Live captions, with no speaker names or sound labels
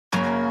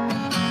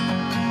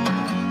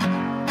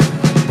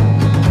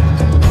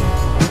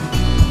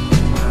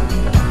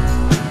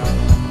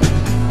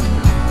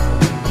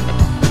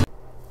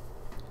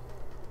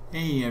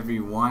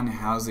everyone,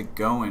 how's it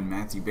going?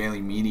 Matthew Bailey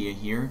Media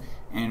here,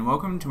 and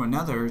welcome to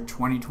another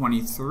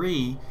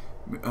 2023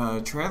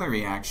 trailer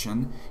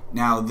reaction.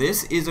 Now,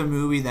 this is a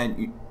movie that,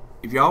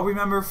 if y'all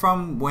remember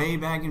from way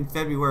back in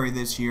February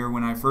this year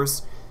when I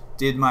first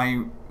did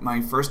my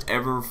first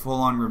ever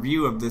full-on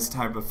review of this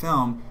type of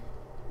film,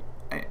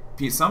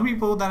 some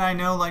people that I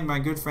know, like my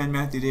good friend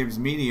Matthew Davis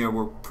Media,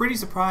 were pretty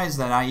surprised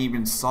that I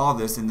even saw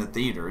this in the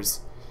theaters.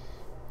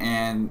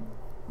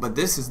 But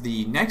this is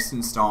the next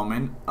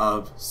installment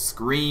of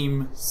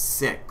Scream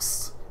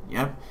 6.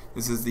 Yep,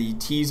 this is the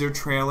teaser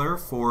trailer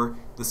for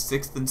the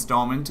 6th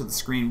installment to the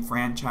Scream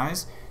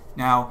franchise.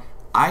 Now,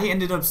 I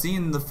ended up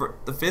seeing the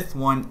 5th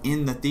one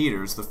in the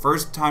theaters. The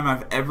first time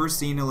I've ever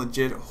seen a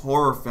legit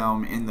horror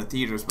film in the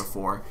theaters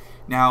before.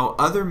 Now,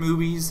 other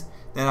movies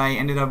that I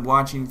ended up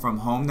watching from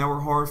home that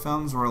were horror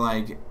films were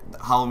like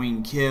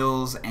Halloween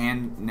Kills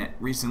and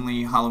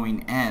recently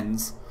Halloween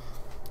Ends.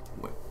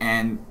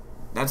 And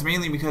that's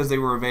mainly because they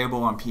were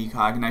available on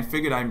Peacock, and I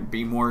figured I'd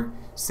be more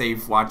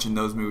safe watching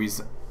those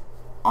movies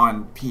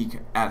on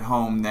at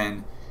home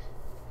than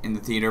in the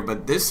theater.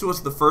 But this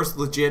was the first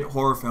legit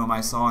horror film I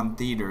saw in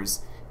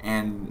theaters,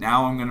 and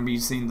now I'm going to be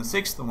seeing the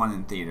 6th one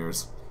in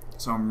theaters.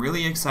 So I'm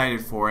really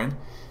excited for it.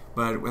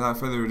 But without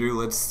further ado,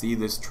 let's see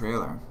this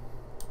trailer.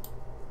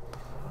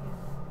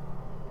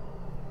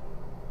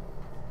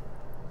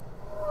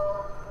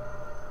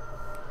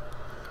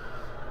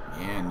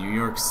 Yeah, New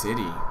York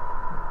City.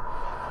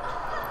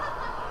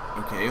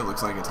 Okay, it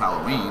looks like it's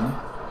Halloween.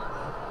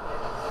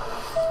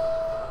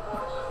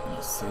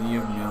 The City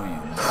of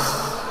Millions.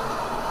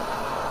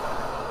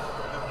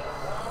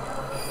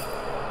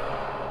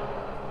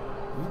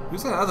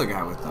 Who's that other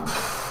guy with them?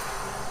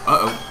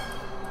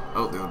 Uh-oh.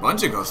 Oh, there's a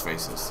bunch of ghost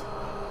faces.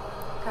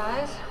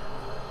 Guys?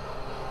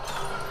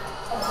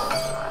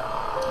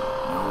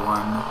 No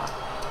one.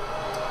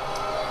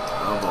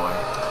 Oh boy.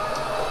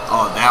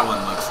 Oh, that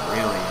one looks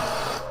really...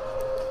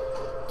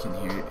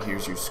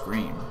 Here's your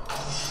scream.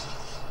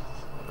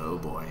 Oh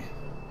boy.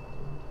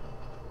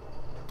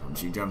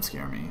 Don't you jump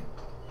scare me.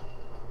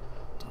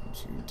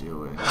 Don't you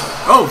do it.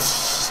 Oh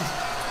shit!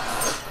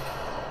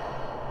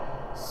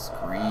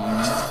 Scream.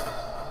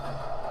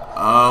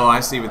 Oh, I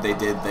see what they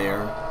did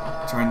there.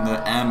 Turned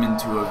the M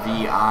into a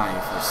VI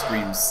for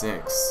Scream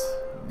 6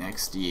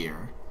 next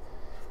year.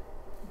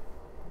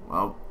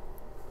 Well,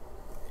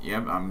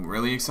 yep, I'm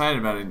really excited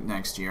about it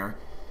next year.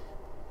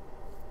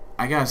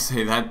 I gotta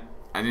say that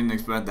I didn't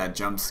expect that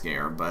jump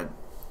scare, but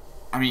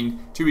I mean,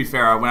 to be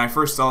fair, when I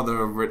first saw the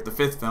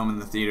 5th film in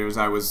the theaters,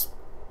 I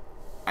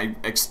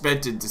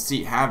expected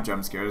to have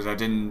jump scares. I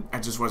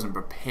just wasn't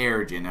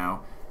prepared, you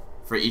know,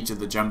 for each of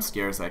the jump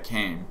scares that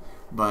came.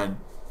 But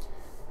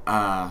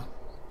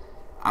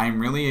I'm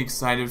really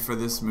excited for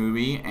this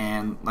movie,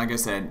 and like I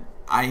said,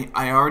 a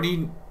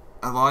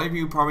lot of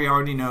you probably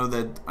already know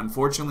that,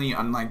 unfortunately,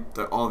 unlike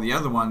all the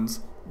other ones,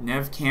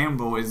 Neve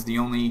Campbell is the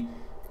only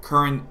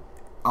current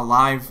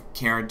alive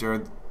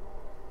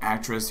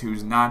actress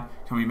who's not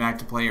coming back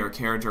to play her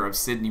character of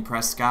Sidney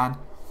Prescott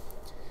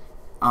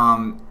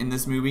in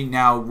this movie.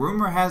 Now,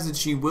 rumor has it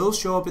she will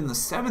show up in the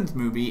 7th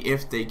movie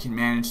if they can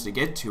manage to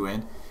get to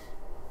it,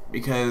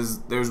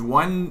 because there's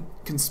one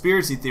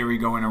conspiracy theory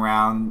going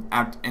around,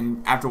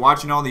 and after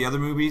watching all the other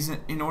movies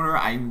in order,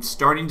 I'm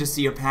starting to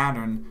see a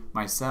pattern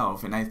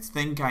myself, and I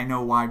think I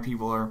know why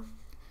people are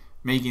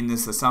making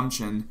this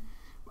assumption.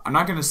 I'm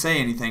not going to say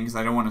anything because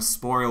I don't want to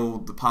spoil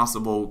the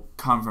possible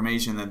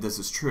confirmation that this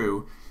is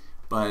true,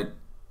 but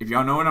if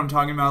y'all know what I'm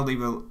talking about,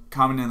 leave a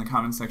comment in the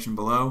comment section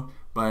below.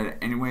 But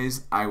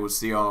anyways, I will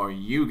see all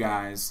you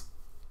guys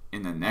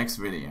in the next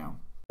video.